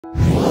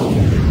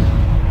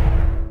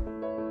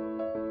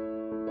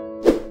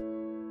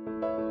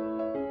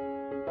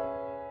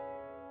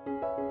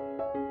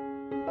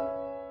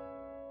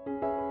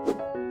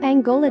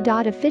Angola.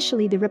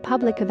 Officially, the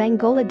Republic of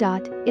Angola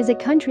is a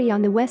country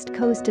on the west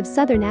coast of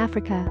southern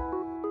Africa.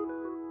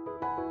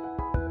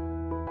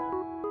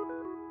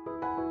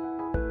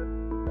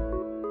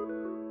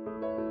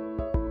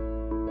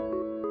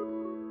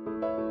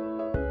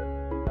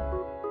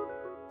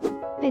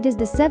 It is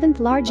the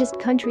seventh largest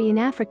country in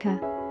Africa,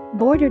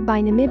 bordered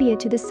by Namibia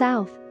to the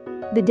south,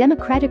 the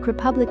Democratic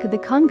Republic of the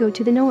Congo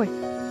to the north,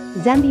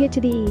 Zambia to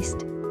the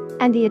east,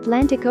 and the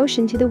Atlantic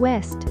Ocean to the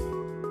west.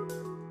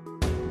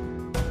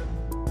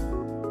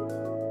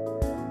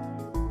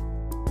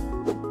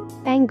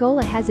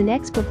 Angola has an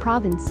export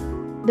province,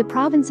 the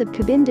province of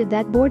Cabinda,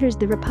 that borders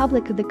the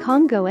Republic of the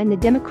Congo and the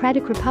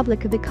Democratic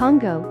Republic of the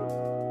Congo.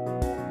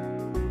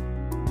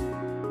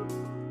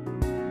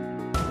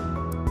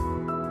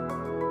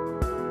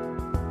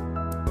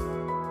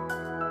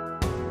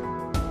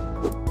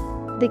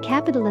 The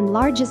capital and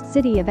largest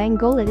city of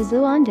Angola is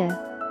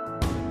Luanda.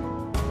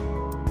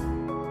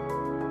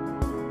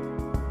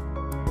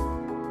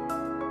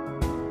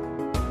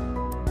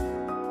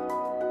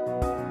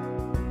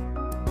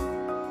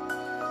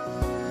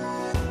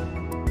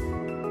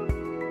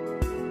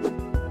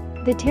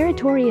 The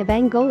territory of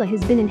Angola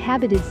has been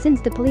inhabited since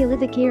the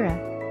Paleolithic Era,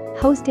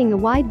 hosting a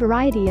wide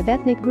variety of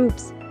ethnic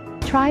groups,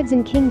 tribes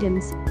and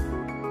kingdoms.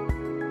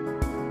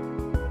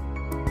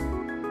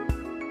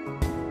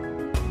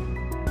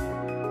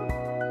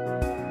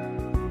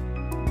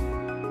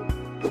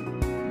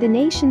 The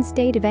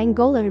nation-state of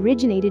Angola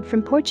originated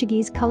from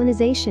Portuguese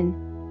colonization,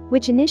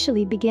 which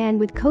initially began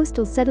with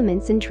coastal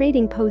settlements and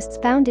trading posts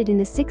founded in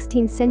the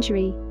 16th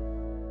century.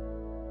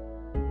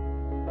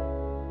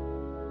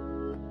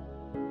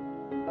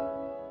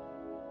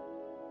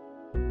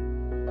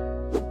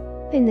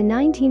 In the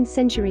 19th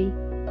century,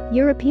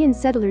 European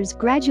settlers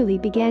gradually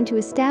began to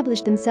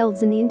establish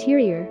themselves in the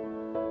interior.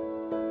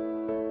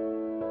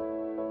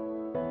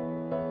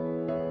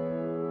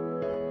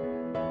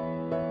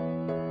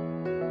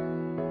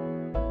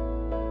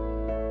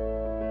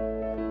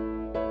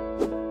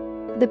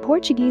 The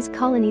Portuguese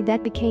colony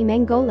that became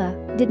Angola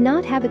did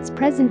not have its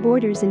present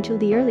borders until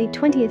the early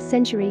 20th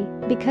century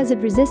because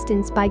of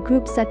resistance by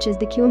groups such as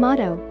the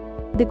Quilmato,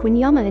 the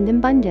Quinyama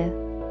and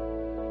Mbunda.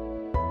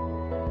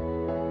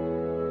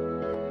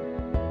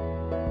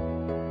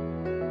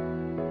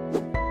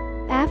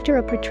 After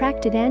a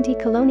protracted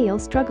anti-colonial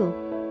struggle,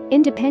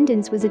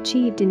 independence was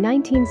achieved in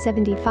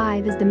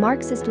 1975 as the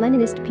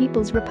Marxist-Leninist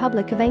People's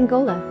Republic of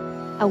Angola,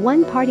 a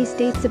one-party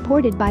state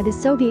supported by the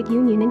Soviet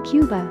Union and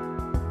Cuba.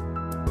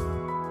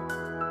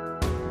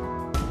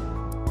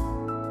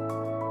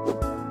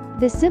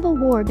 The civil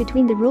war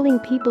between the ruling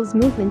People's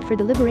Movement for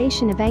the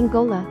Liberation of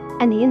Angola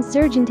and the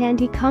insurgent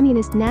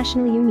anti-communist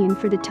National Union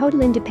for the Total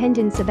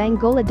Independence of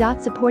Angola,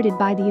 supported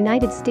by the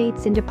United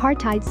States and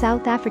apartheid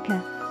South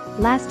Africa,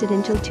 lasted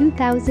until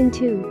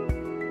 2002.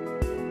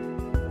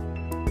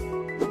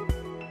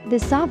 The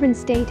sovereign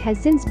state has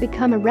since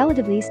become a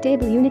relatively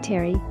stable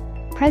unitary,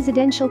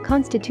 presidential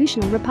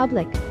constitutional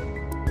republic.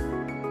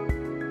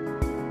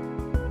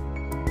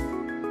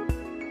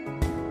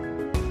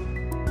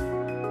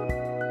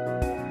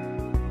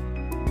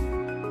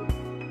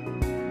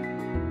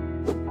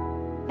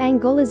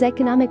 Angola's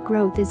economic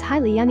growth is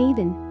highly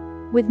uneven,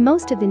 with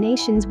most of the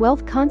nation's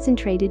wealth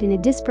concentrated in a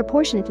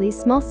disproportionately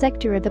small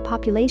sector of the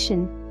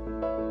population.